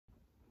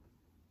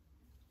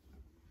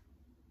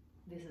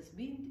This is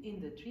Wind in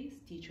the Trees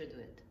teacher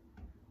duet.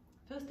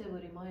 First I will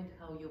remind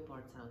how your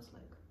part sounds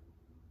like.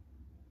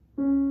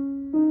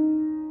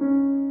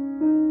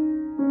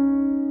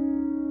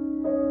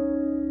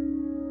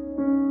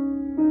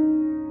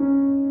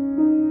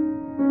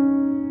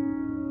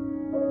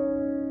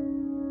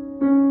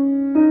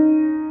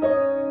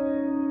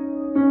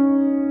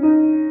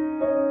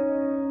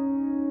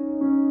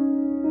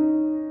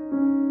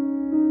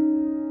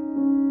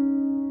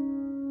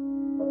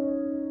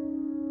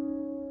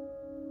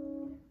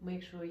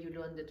 Make sure you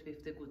learn it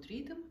with the good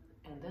rhythm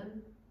and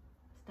then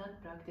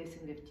start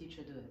practicing with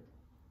teacher duet.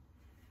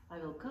 I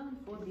will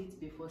count 4 beats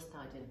before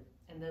starting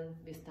and then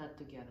we start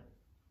together.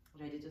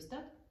 Ready to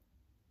start?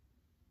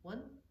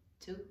 1,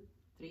 2,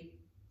 3,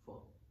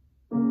 4.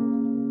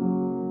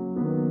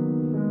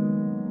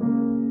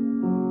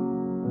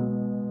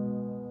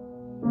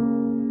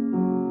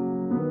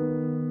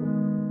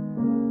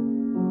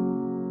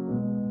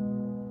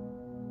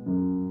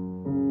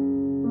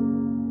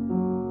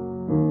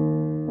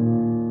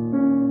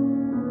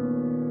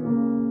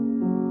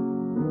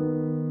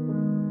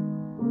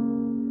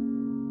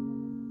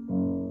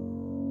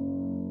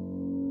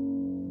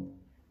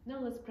 Now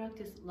let's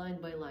practice line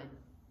by line.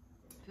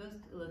 First,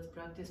 let's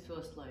practice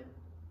first line,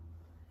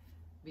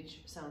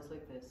 which sounds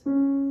like this.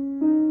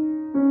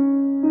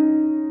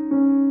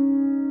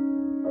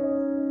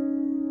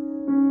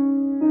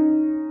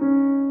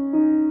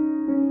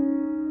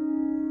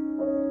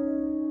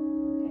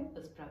 Okay,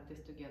 let's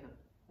practice together.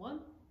 1,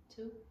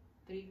 2,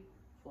 3,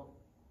 4.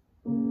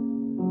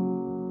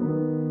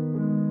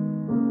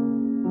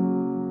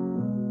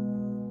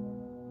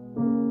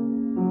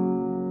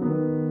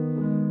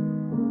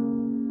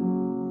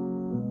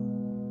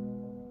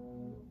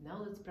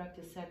 Let's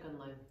practice second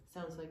line.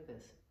 Sounds like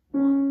this.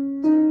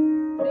 1,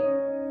 2, 3,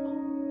 4.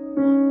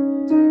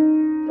 1, 2,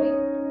 3,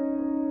 4.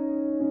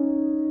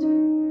 2,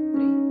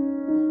 3,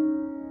 4.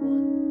 1,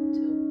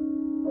 2,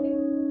 3,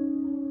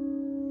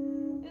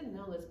 4. And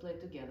now let's play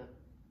together.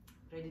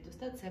 Ready to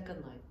start?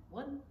 Second line.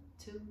 1,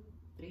 2,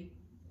 3,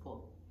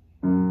 4.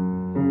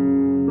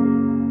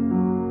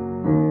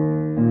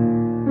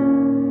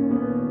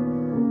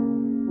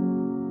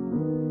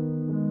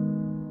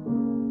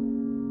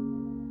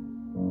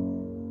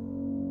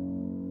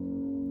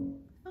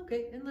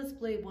 Okay, and let's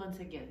play once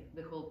again,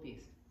 the whole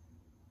piece.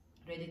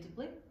 Ready to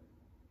play?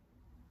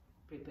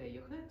 Prepare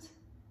your hands.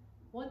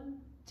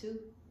 1, 2,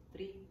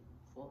 3,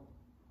 4.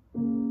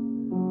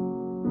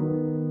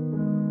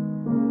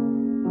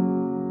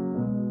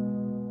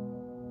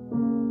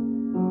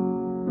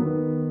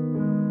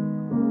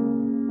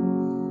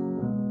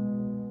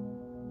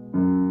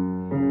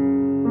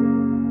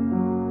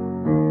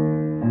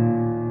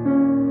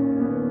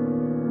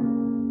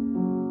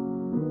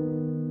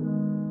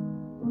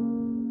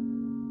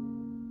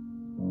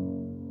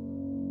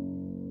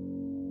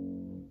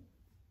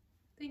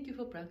 Thank you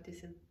for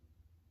practicing.